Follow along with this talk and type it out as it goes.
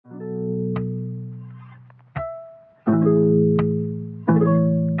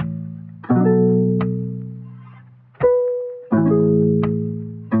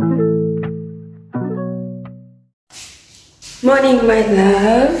morning, my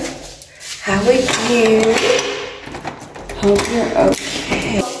love. How are you? Hope you're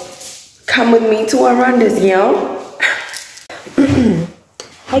okay. Come with me to Arandis, yo.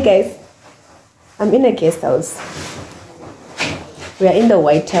 Hi guys. I'm in a guest house. We are in the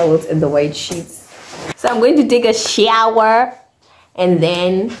white towels and the white sheets. So I'm going to take a shower and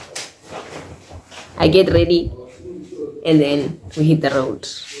then I get ready and then we hit the road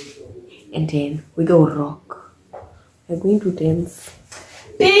and then we go rock. We're going to dance.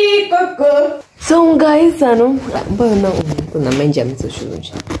 So guys, I know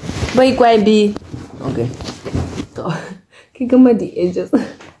okay. The edges.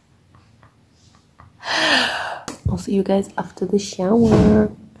 I'll see you guys after the shower.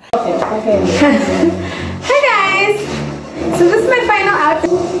 Okay. Hi guys. So this is my final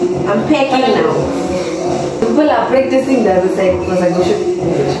outfit. I'm packing now. People are practicing the other side because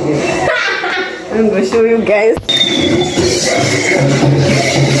I'm gonna show you guys.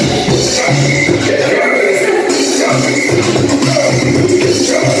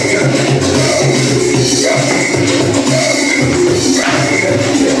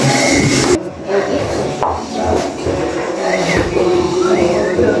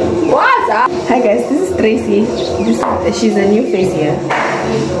 What's up? Hi guys, this is Tracy. She's a new face here.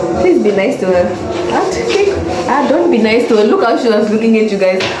 Please be nice to her. Don't be nice to her. Look how she was looking at you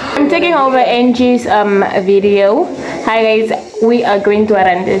guys. I'm taking over Angie's video. Hi guys, we are going to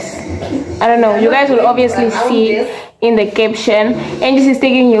Arandis. I don't know, you guys will obviously see in the caption. Angie is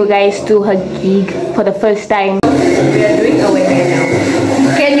taking you guys to her gig for the first time. We are doing our hair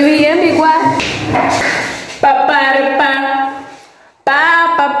now. Can you hear me? What?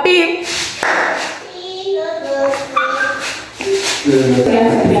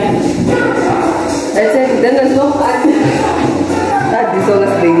 That's it. Then there's no part. That is all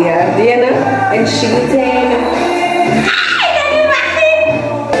lady. Diana and Shilton.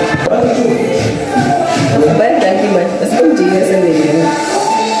 Let's go to yes and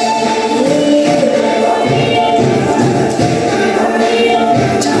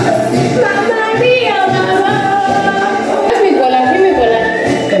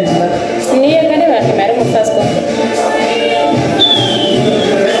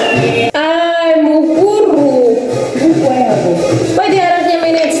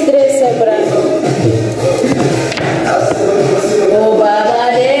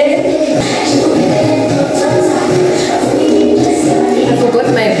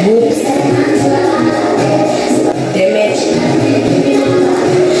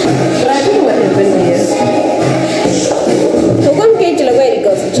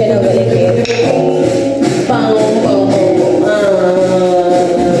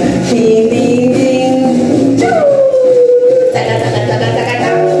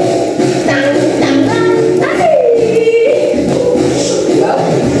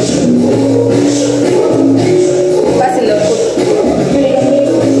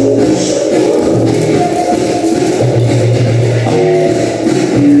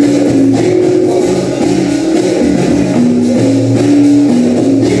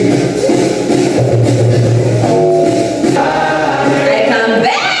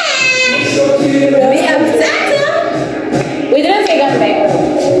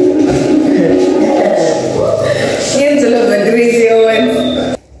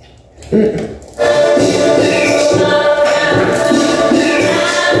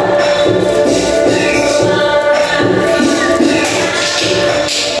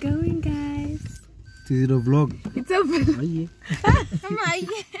Is it a vlog? It's a vlog.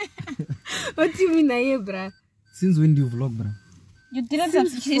 What do you mean, bruh? Since when do you vlog, bruh? You didn't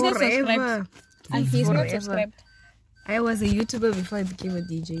subscribe. He's not subscribed. And he's not subscribed. I was a YouTuber before I became a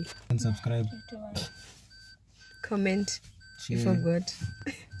DJ. And subscribe. Comment. You forgot.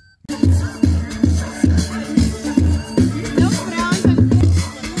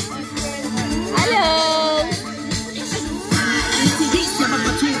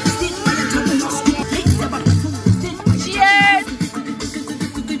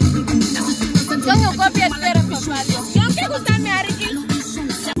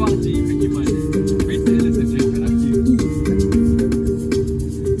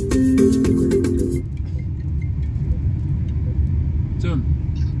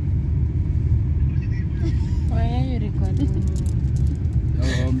 Why are you recording?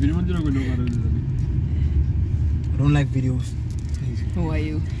 I don't like videos. Please. Who are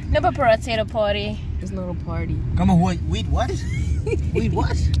you? No paparazzi at a party. It's not a party. Come on, wait, what? Wait,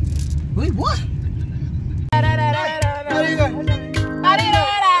 what? Wait, what?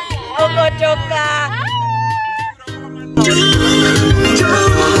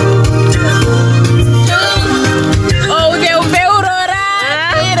 Oh, they'll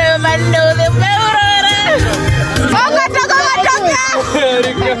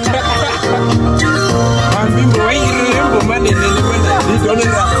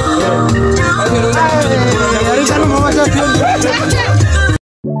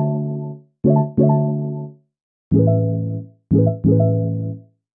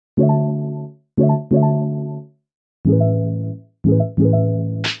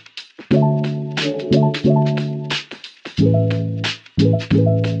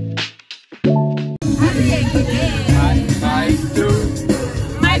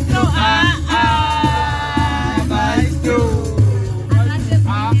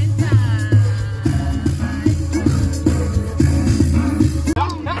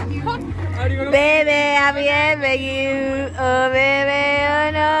Baby, I'm here you. Oh, baby, oh,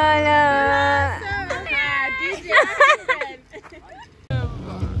 no, no.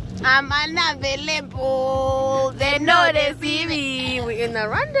 I'm unavailable. They know they see me. We're in the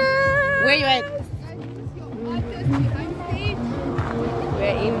rundown. Where you at?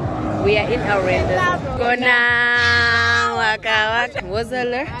 We are in Arandis. Go now. Waka waka. What's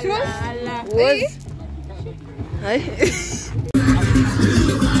that? What's?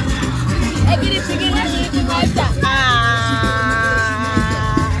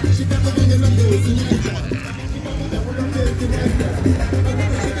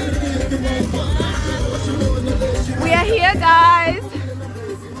 We are here, guys.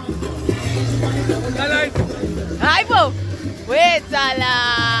 Hi, Bo. Wait, Sala.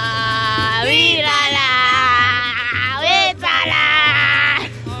 Virala. Wait, Sala.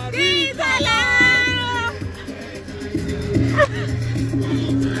 Virala.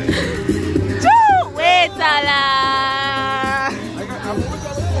 Wait, Sala.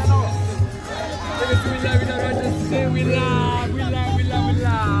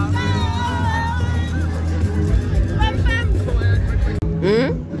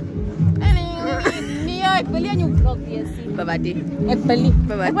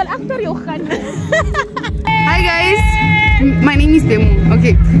 Hi guys, my name is Demu.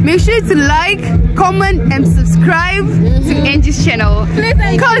 Okay, make sure to like, comment and subscribe to Angie's channel,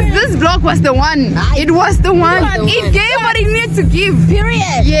 because this vlog was the one. It was the one. It gave what it needed to give.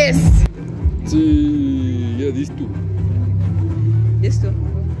 Period. Yes. Yeah, these two. These two.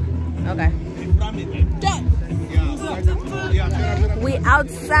 Okay. We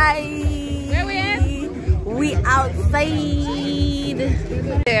outside. Where we at? We outside.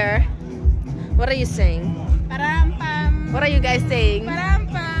 There. What are you saying? What are you guys saying?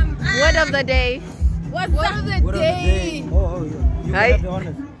 Word of the day. What's up the day? Oh, you Hi. gotta be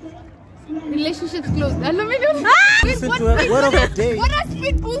honest. Relationships closed. Word of the day. What does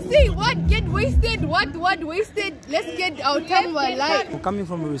people say? What? Get wasted? What wasted? Let's get our time of our life. Coming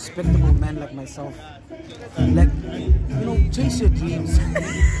from a respectable man like myself, like, you know, chase your dreams.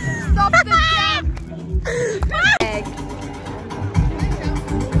 Stop the cab.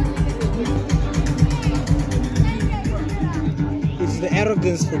 It's the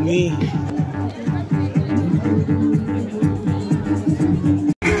arrogance for me.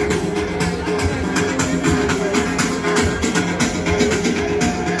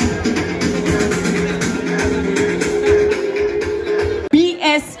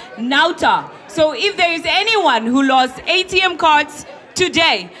 BS Nauta. So if there is anyone who lost ATM cards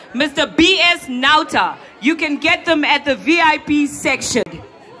today, Mr. BS Nauta, you can get them at the VIP section.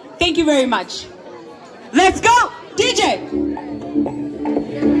 Thank you very much. Let's go, DJ.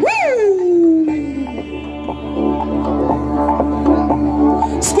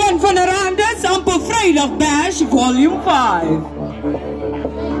 Squad van Arandis, amper vrijdag bash, volume 5.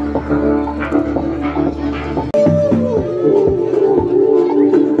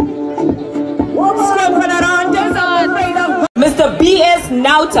 Mr. BS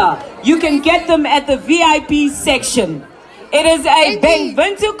Nauta, you can get them at the VIP section. It is a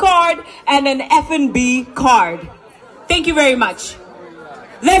Benvinto card and an F&B card. Thank you very much.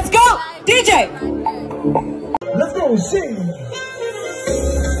 Let's go, DJ. Let's go sing.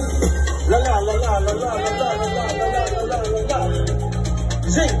 La la la la la la la la la la la la.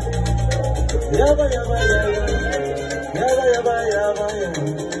 Sing. Yaba yaba yaba. Yaba yaba yaba.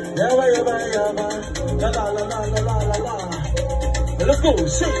 Yaba yaba yaba. La la la la la la la la. Let's go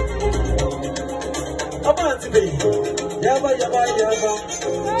sing. Abati be. Yaba yaba yaba.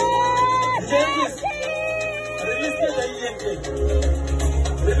 Release the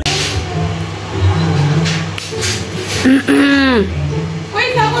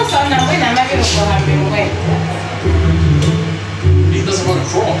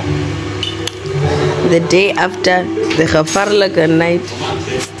The day after the Khafarlaga night,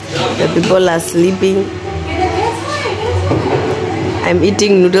 the people are sleeping. I'm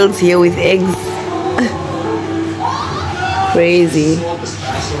eating noodles here with eggs. Crazy.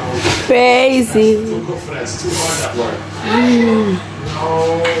 Crazy.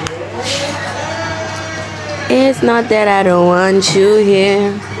 It's not that I don't want you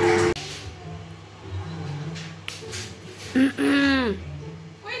here.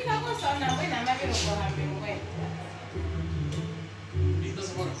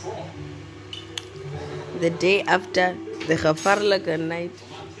 day after the Khafarlaga night.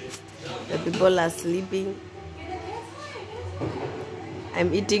 The people are sleeping.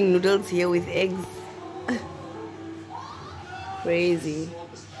 I'm eating noodles here with eggs. Crazy.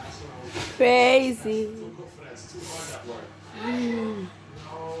 Crazy.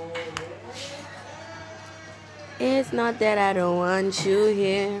 It's not that I don't want you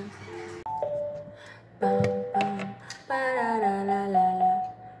here.